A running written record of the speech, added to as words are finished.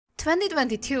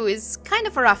2022 is kind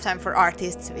of a rough time for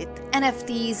artists, with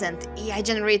NFTs and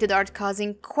AI-generated art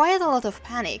causing quite a lot of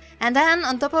panic. And then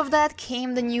on top of that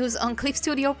came the news on Clip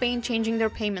Studio Paint changing their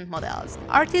payment models.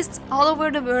 Artists all over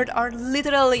the world are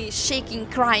literally shaking,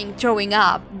 crying, throwing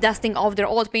up, dusting off their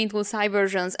old Paint Tool SAI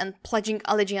versions and pledging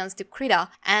allegiance to Krita.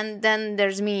 And then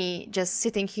there's me just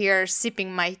sitting here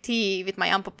sipping my tea with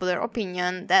my unpopular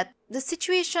opinion that the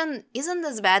situation isn't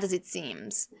as bad as it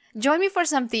seems. Join me for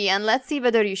some tea and let's see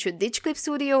whether you should ditch Clip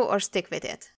Studio or stick with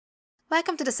it.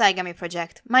 Welcome to the Saigami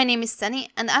Project. My name is Seni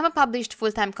and I'm a published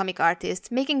full-time comic artist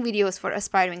making videos for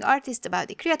aspiring artists about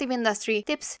the creative industry,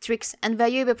 tips, tricks, and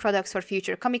valuable products for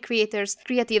future comic creators,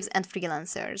 creatives, and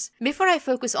freelancers. Before I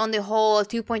focus on the whole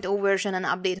 2.0 version and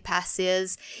update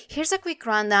passes, here's a quick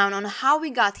rundown on how we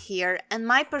got here and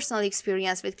my personal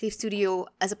experience with Clip Studio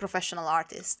as a professional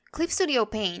artist. Clip Studio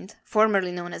Paint,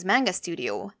 formerly known as Manga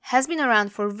Studio, has been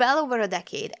around for well over a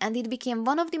decade and it became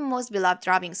one of the most beloved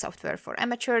drawing software for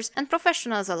amateurs and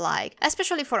professionals alike,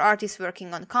 especially for artists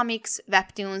working on comics,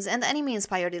 webtoons, and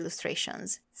anime-inspired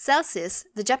illustrations. Celsius,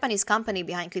 the Japanese company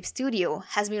behind Clip Studio,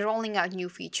 has been rolling out new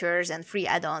features and free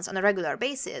add-ons on a regular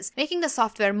basis, making the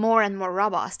software more and more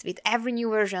robust with every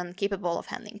new version capable of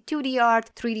handling 2D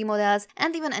art, 3D models,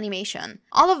 and even animation.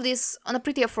 All of this on a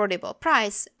pretty affordable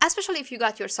price, especially if you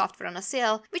got your software on a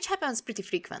sale, which happens pretty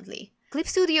frequently. Clip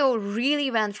Studio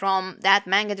really went from that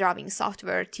manga drawing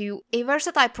software to a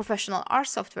versatile professional art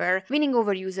software, winning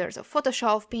over users of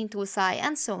Photoshop, Paint Tool SAI,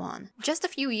 and so on. Just a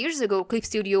few years ago, Clip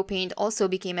Studio Paint also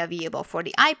became available for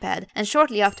the iPad, and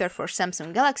shortly after for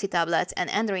Samsung Galaxy tablets and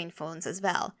Android phones as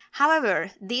well.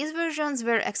 However, these versions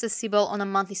were accessible on a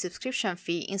monthly subscription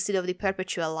fee instead of the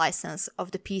perpetual license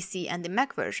of the PC and the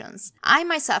Mac versions. I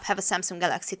myself have a Samsung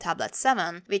Galaxy Tablet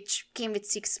 7, which came with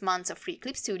 6 months of free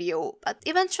Clip Studio, but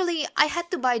eventually I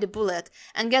had to buy the bullet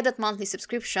and get that monthly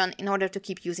subscription in order to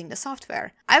keep using the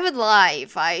software. I would lie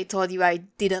if I told you I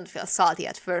didn't feel salty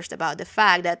at first about the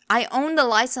fact that I own the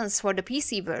license for the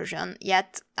PC version,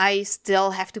 yet I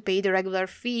still have to pay the regular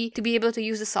fee to be able to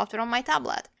use the software on my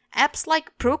tablet. Apps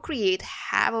like Procreate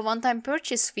have a one-time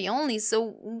purchase fee only,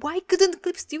 so why couldn't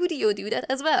Clip Studio do that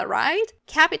as well, right?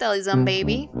 Capitalism,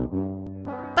 baby!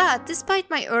 But despite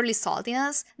my early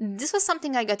saltiness, this was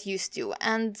something I got used to,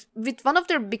 and with one of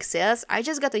their big sales, I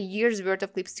just got a year's worth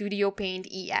of Clip Studio Paint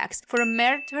EX for a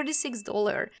mere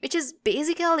 $36, which is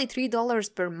basically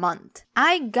 $3 per month.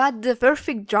 I got the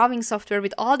perfect drawing software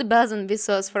with all the bells and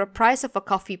whistles for a price of a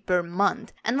coffee per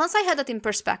month, and once I had that in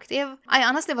perspective, I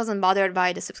honestly wasn't bothered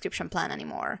by the subscription plan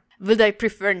anymore. Would I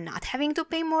prefer not having to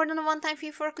pay more than a one-time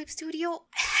fee for Clip Studio?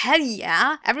 Hell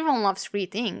yeah! Everyone loves free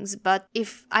things, but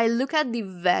if I look at the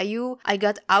value I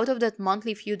got out of that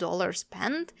monthly few dollars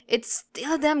spent, it's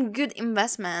still a damn good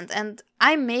investment, and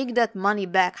I make that money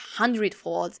back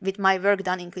 100-fold with my work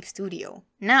done in Clip Studio.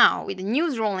 Now, with the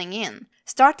news rolling in,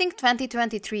 starting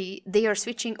 2023, they are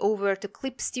switching over to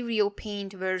Clip Studio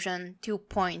Paint version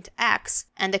 2.x,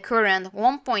 and the current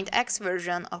 1.x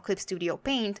version of Clip Studio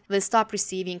Paint will stop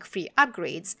receiving free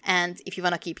upgrades, and if you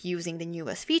want to keep using the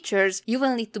newest features, you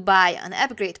will need to buy an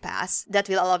upgrade pass that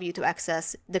will allow you to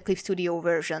access the Clip Studio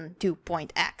version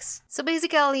 2.x. So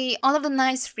basically, all of the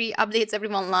nice free updates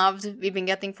everyone loved, we've been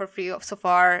getting for free so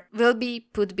far, will be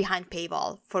put behind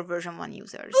paywall for version 1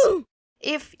 users.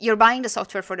 If you're buying the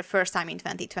software for the first time in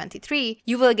 2023,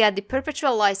 you will get the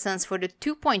perpetual license for the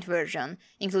 2.0 version,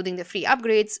 including the free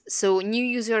upgrades, so new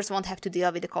users won't have to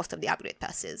deal with the cost of the upgrade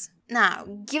passes. Now,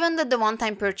 given that the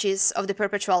one-time purchase of the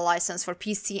perpetual license for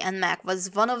PC and Mac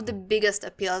was one of the biggest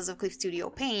appeals of Clip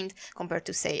Studio Paint compared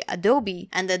to, say, Adobe,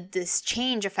 and that this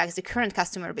change affects the current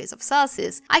customer base of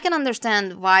Celsius, I can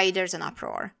understand why there's an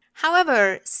uproar.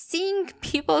 However, seeing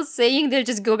people saying they'll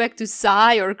just go back to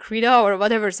SAI or Krita or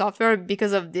whatever software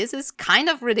because of this is kind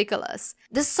of ridiculous.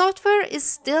 The software is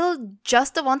still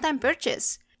just a one-time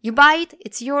purchase. You buy it,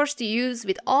 it's yours to use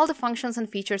with all the functions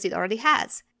and features it already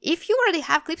has. If you already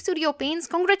have Clip Studio Paint,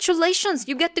 congratulations!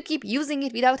 You get to keep using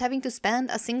it without having to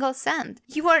spend a single cent.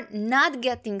 You are not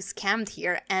getting scammed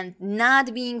here and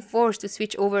not being forced to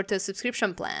switch over to a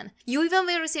subscription plan. You even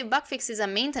will receive bug fixes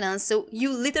and maintenance, so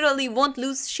you literally won't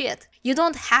lose shit. You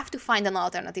don't have to find an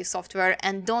alternative software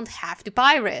and don't have to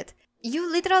pirate.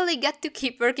 You literally get to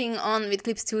keep working on with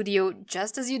Clip Studio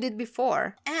just as you did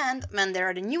before. And when there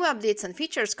are the new updates and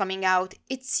features coming out,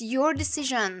 it's your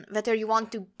decision whether you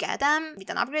want to get them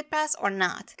with an upgrade pass or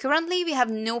not. Currently, we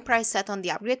have no price set on the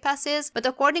upgrade passes, but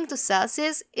according to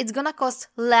Celsius, it's gonna cost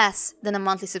less than a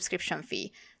monthly subscription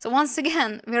fee. So once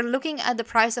again, we're looking at the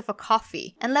price of a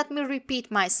coffee. And let me repeat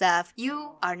myself,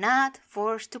 you are not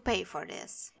forced to pay for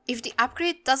this. If the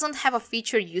upgrade doesn't have a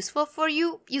feature useful for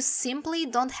you, you simply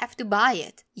don't have to buy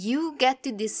it. You get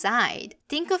to decide.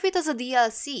 Think of it as a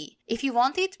DLC. If you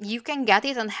want it, you can get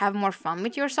it and have more fun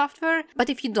with your software, but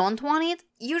if you don't want it,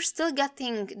 you're still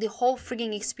getting the whole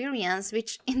frigging experience,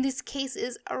 which in this case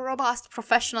is a robust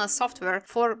professional software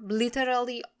for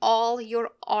literally all your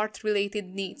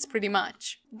art-related needs, pretty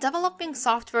much. Developing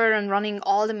software and running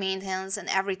all the maintenance and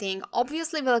everything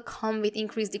obviously will come with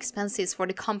increased expenses for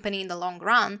the company in the long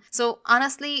run, so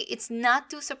honestly, it's not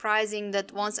too surprising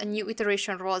that once a new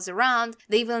iteration rolls around,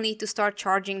 they will need to start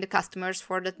charging the customers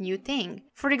for that new thing.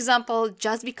 For example,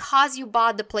 just because you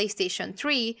bought the PlayStation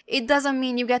 3, it doesn't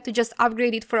mean you get to just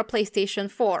upgrade it for a PlayStation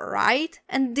 4, right?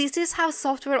 And this is how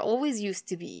software always used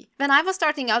to be. When I was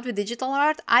starting out with digital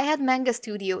art, I had Manga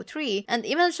Studio 3, and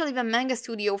eventually when Manga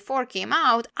Studio 4 came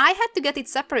out, I had to get it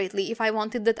separately if I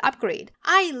wanted that upgrade.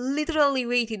 I literally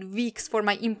waited weeks for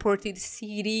my imported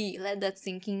CD, let that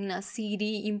sink in, a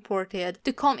CD imported,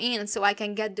 to come in so I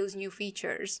can get those new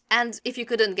features. And if you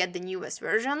couldn't get the newest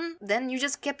version, then you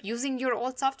just kept using your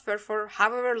old software for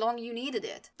however long you needed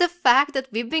it. The fact that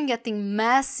we've been getting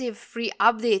massive free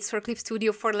updates for Clip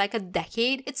Studio for like a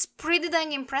decade, it's pretty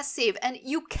dang impressive, and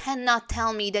you cannot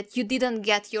tell me that you didn't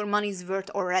get your money's worth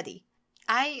already.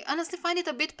 I honestly find it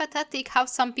a bit pathetic how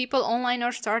some people online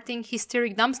are starting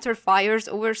hysteric dumpster fires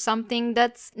over something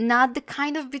that's not the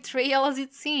kind of betrayal as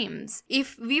it seems.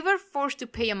 If we were forced to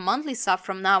pay a monthly sub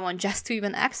from now on just to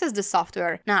even access the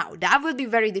software, now that would be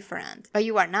very different. But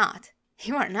you are not.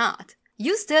 You are not.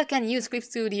 You still can use Clip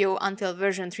Studio until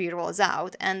version 3 rolls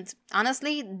out, and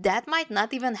honestly, that might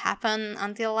not even happen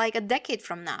until like a decade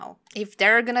from now. If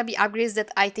there are gonna be upgrades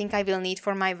that I think I will need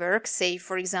for my work, say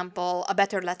for example a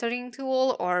better lettering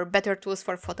tool or better tools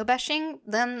for photo bashing,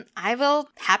 then I will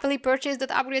happily purchase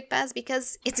that upgrade pass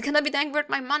because it's gonna be dang worth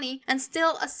my money and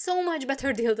still a so much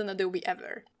better deal than Adobe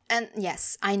ever. And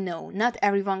yes, I know, not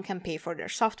everyone can pay for their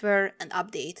software and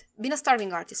update. Been a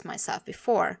starving artist myself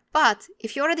before. But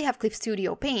if you already have Clip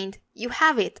Studio Paint, you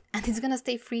have it and it's gonna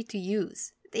stay free to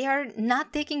use. They are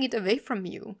not taking it away from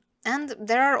you. And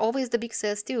there are always the big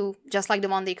sales too, just like the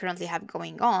one they currently have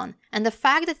going on. And the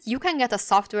fact that you can get a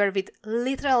software with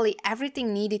literally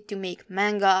everything needed to make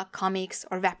manga, comics,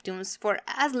 or webtoons for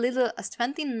as little as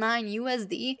 29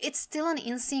 USD, it's still an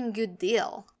insane good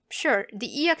deal. Sure,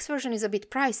 the EX version is a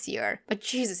bit pricier, but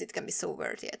Jesus, it can be so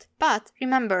worth it. But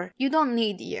remember, you don't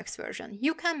need the EX version.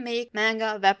 You can make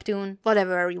manga, webtoon,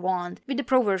 whatever you want with the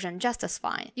Pro version just as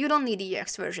fine. You don't need the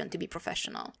EX version to be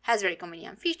professional. Has very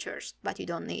convenient features, but you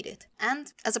don't need it.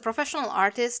 And as a professional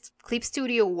artist, Clip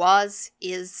Studio was,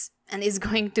 is, and is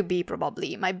going to be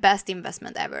probably my best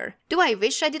investment ever. Do I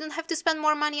wish I didn't have to spend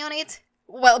more money on it?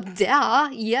 Well, duh,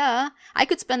 yeah, I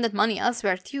could spend that money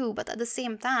elsewhere too, but at the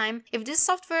same time, if this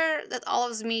software that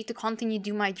allows me to continue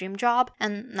do my dream job,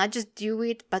 and not just do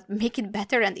it, but make it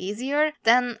better and easier,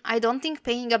 then I don't think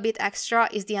paying a bit extra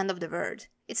is the end of the world.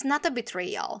 It's not a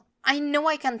betrayal. I know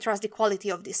I can trust the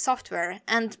quality of this software,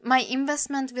 and my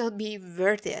investment will be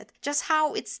worth it. Just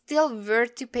how it's still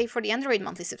worth to pay for the Android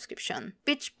monthly subscription.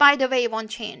 Which, by the way,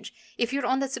 won't change. If you're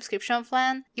on that subscription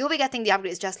plan, you'll be getting the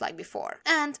upgrades just like before.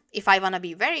 And, if I wanna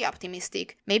be very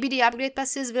optimistic, maybe the upgrade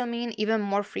passes will mean even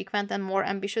more frequent and more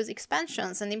ambitious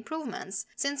expansions and improvements.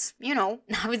 Since, you know,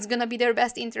 now it's gonna be their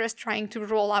best interest trying to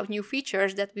roll out new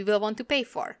features that we will want to pay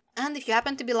for. And if you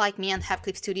happen to be like me and have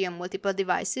Clip Studio on multiple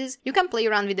devices, you can play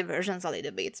around with the versions a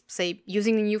little bit, say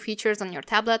using the new features on your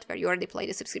tablet where you already play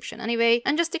the subscription anyway,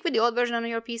 and just stick with the old version on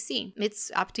your PC. It's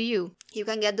up to you. You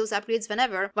can get those upgrades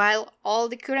whenever, while all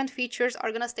the current features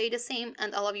are gonna stay the same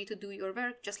and allow you to do your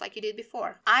work just like you did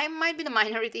before. I might be the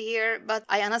minority here, but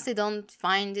I honestly don't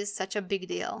find this such a big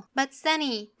deal. But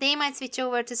Sunny, they might switch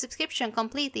over to subscription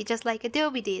completely just like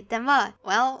Adobe did, then what?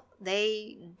 Well,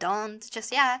 they don't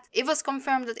just yet. It was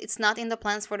confirmed that it's not in the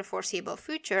plans for the foreseeable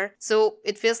future, so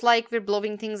it feels like we're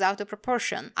blowing things out of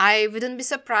proportion. I wouldn't be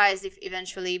surprised if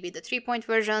eventually with the 3-point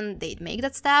version they'd make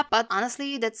that step, but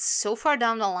honestly that's so far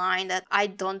down the line that I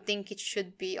don't think it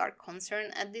should be our concern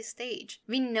at this stage.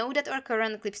 We know that our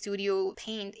current Clip Studio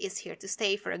Paint is here to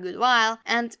stay for a good while,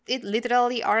 and it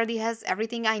literally already has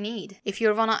everything I need. If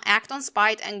you wanna act on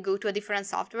spite and go to a different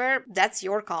software, that's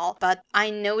your call, but I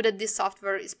know that this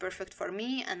software is perfect for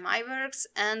me and my works,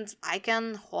 and I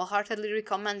can wholeheartedly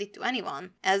recommend it to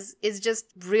anyone, as it's just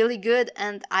really good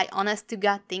and I honest to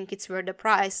God think it's worth the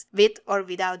price, with or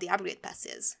without the upgrade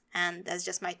passes. And that's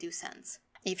just my 2 cents.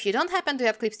 If you don't happen to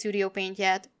have Clip Studio Paint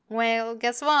yet, well,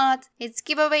 guess what? It's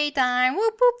giveaway time!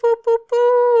 Whoop whoop whoop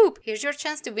whoop Whoop! Here's your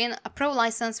chance to win a pro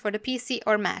license for the PC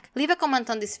or Mac. Leave a comment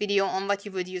on this video on what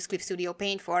you would use Clip Studio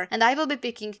Paint for, and I will be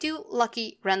picking 2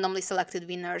 lucky randomly selected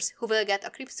winners who will get a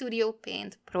Clip Studio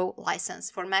Paint Pro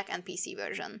license for Mac and PC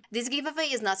version. This giveaway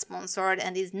is not sponsored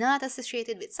and is not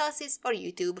associated with Celsius or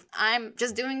YouTube. I'm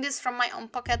just doing this from my own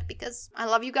pocket because I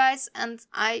love you guys and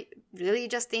I really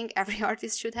just think every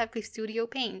artist should have Clip Studio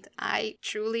Paint. I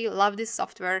truly love this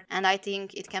software and I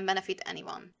think it can benefit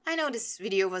anyone. I know this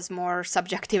video was more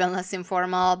subjective and less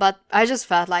informal, but I just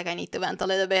felt like I need to vent a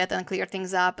little bit and clear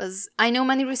things up, as I know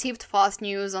many received false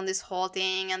news on this whole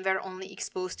thing and were only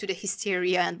exposed to the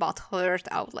hysteria and butthurt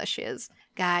outlashes.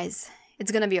 Guys,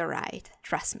 it's gonna be alright,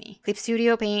 trust me. Clip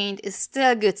Studio Paint is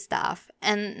still good stuff,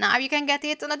 and now you can get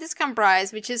it on a discount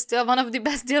price, which is still one of the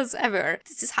best deals ever.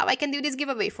 This is how I can do this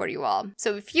giveaway for you all.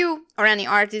 So if you or any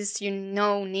artist you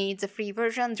know needs a free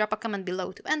version, drop a comment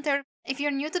below to enter. If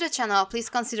you're new to the channel, please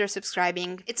consider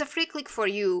subscribing. It's a free click for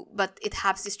you, but it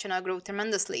helps this channel grow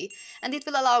tremendously, and it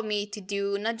will allow me to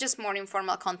do not just more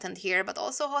informal content here, but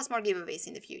also host more giveaways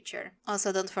in the future.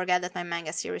 Also, don't forget that my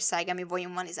manga series Saigami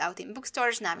Volume 1 is out in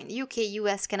bookstores, now in the UK,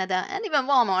 US, Canada, and even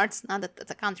Walmart, not that that's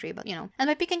a country, but you know. And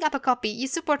by picking up a copy, you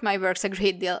support my works a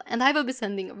great deal, and I will be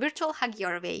sending a virtual hug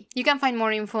your way. You can find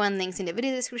more info and links in the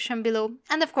video description below,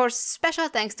 and of course, special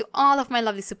thanks to all of my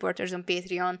lovely supporters on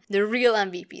Patreon, the real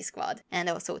MVP squad. And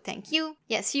also thank you,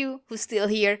 yes you, who's still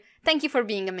here, thank you for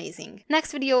being amazing.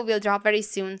 Next video will drop very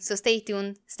soon, so stay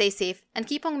tuned, stay safe, and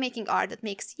keep on making art that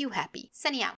makes you happy. Sunny out!